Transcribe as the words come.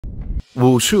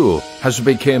Wushu has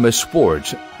become a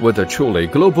sport with a truly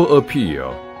global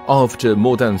appeal. After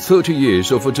more than 30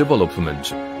 years of development,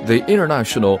 the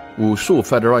International Wushu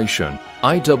Federation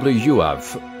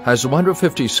 (IWF) has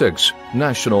 156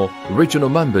 national regional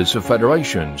members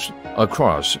federations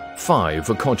across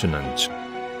 5 continents.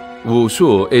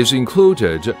 Wushu is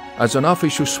included as an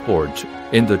official sport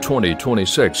in the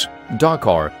 2026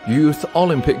 Dakar Youth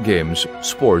Olympic Games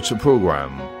sports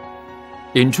program.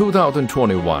 In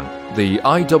 2021, the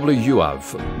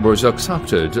IWF was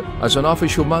accepted as an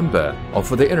official member of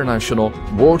the International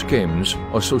World Games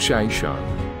Association.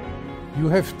 You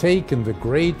have taken the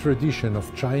great tradition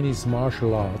of Chinese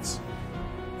martial arts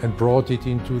and brought it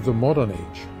into the modern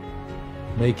age,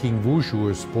 making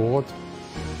Wushu a sport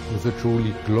with a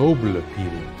truly global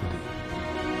appeal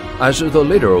today. As the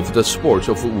leader of the sport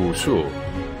of Wushu,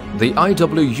 the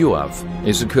IWF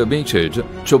is committed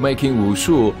to making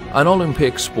Wushu an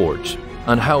Olympic sport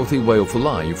and healthy way of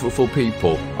life for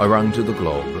people around the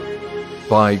globe.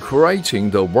 By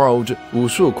creating the World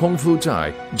Wushu Kung Fu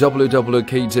Dai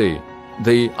 (WWKD),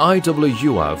 the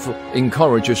IWF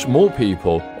encourages more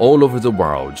people all over the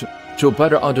world to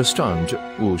better understand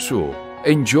Wushu,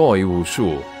 enjoy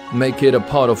Wushu, make it a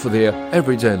part of their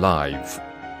everyday life,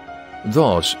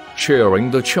 thus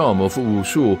sharing the charm of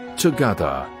Wushu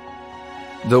together.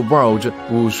 The World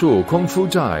Wushu Kung Fu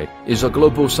Dai is a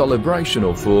global celebration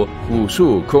of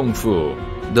Wushu Kung Fu.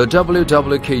 The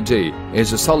WWKD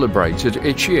is celebrated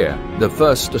each year the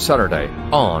first Saturday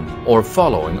on or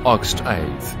following August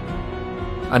 8th,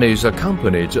 and is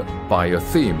accompanied by a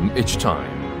theme each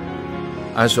time.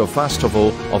 As a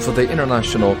festival of the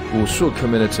international Wushu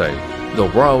community,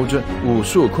 the World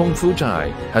Wushu Kung Fu Dai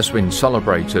has been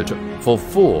celebrated for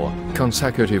 4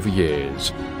 consecutive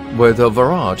years, with a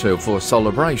variety of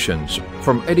celebrations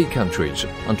from 80 countries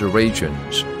and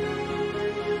regions,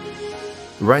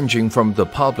 ranging from the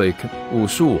public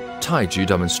Wushu Taiji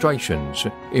demonstrations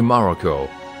in Morocco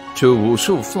to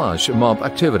Wushu flash mob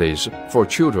activities for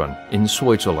children in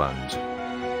Switzerland,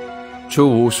 to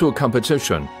Wushu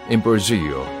competition in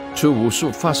Brazil, to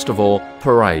Wushu festival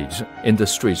parades in the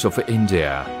streets of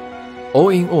India. All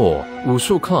in all,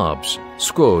 Wushu clubs,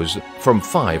 schools from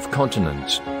 5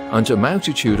 continents, and a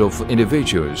multitude of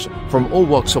individuals from all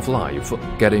walks of life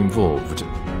get involved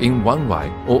in one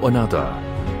way or another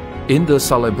in the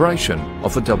celebration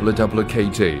of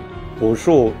WWKD. 武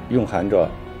术蕴含着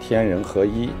天人合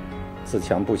一、自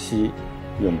强不息、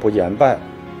永不言败、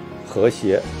和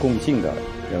谐共进的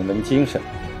人文精神。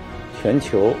全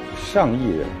球上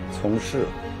亿人从事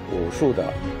武术的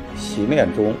习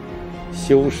练中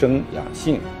修身养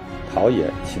性、陶冶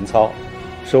情操，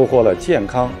收获了健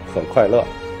康和快乐。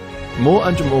 More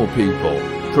and more people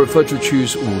prefer to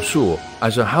choose Wushu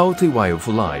as a healthy way of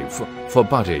life for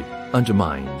body and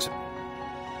mind.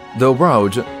 The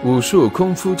World Wushu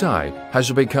Kung Fu Dai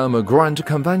has become a grand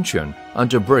convention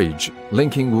and a bridge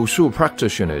linking Wushu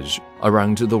practitioners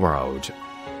around the world.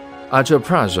 At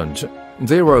present,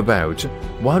 there are about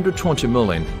 120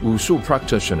 million Wushu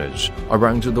practitioners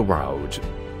around the world,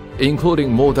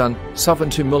 including more than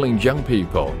 70 million young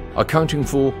people, accounting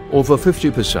for over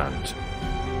 50%.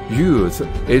 Youth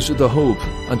is the hope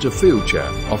and the future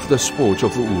of the sport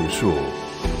of Wushu.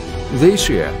 This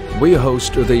year, we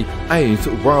host the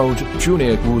 8th World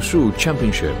Junior Wushu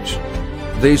Championships.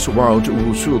 This World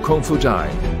Wushu Kung Fu Dai,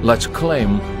 let's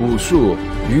claim Wushu,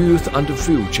 youth and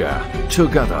future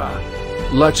together.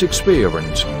 Let's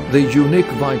experience the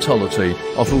unique vitality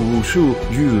of Wushu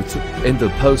youth in the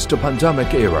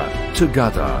post-pandemic era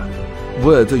together,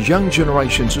 with the young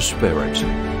generation's spirit,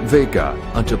 vigor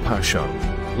and passion.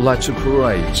 Let's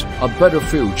create a better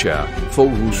future for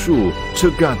Wushu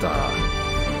together.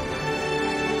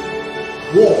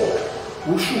 World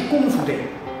Wushu Kung Fu Day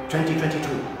 2022.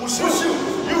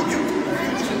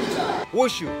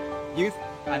 Wushu Youth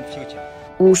and Future.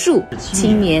 武术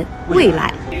青年未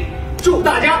来。祝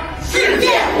大家世界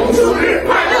武术日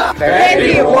快乐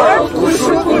 ！Happy World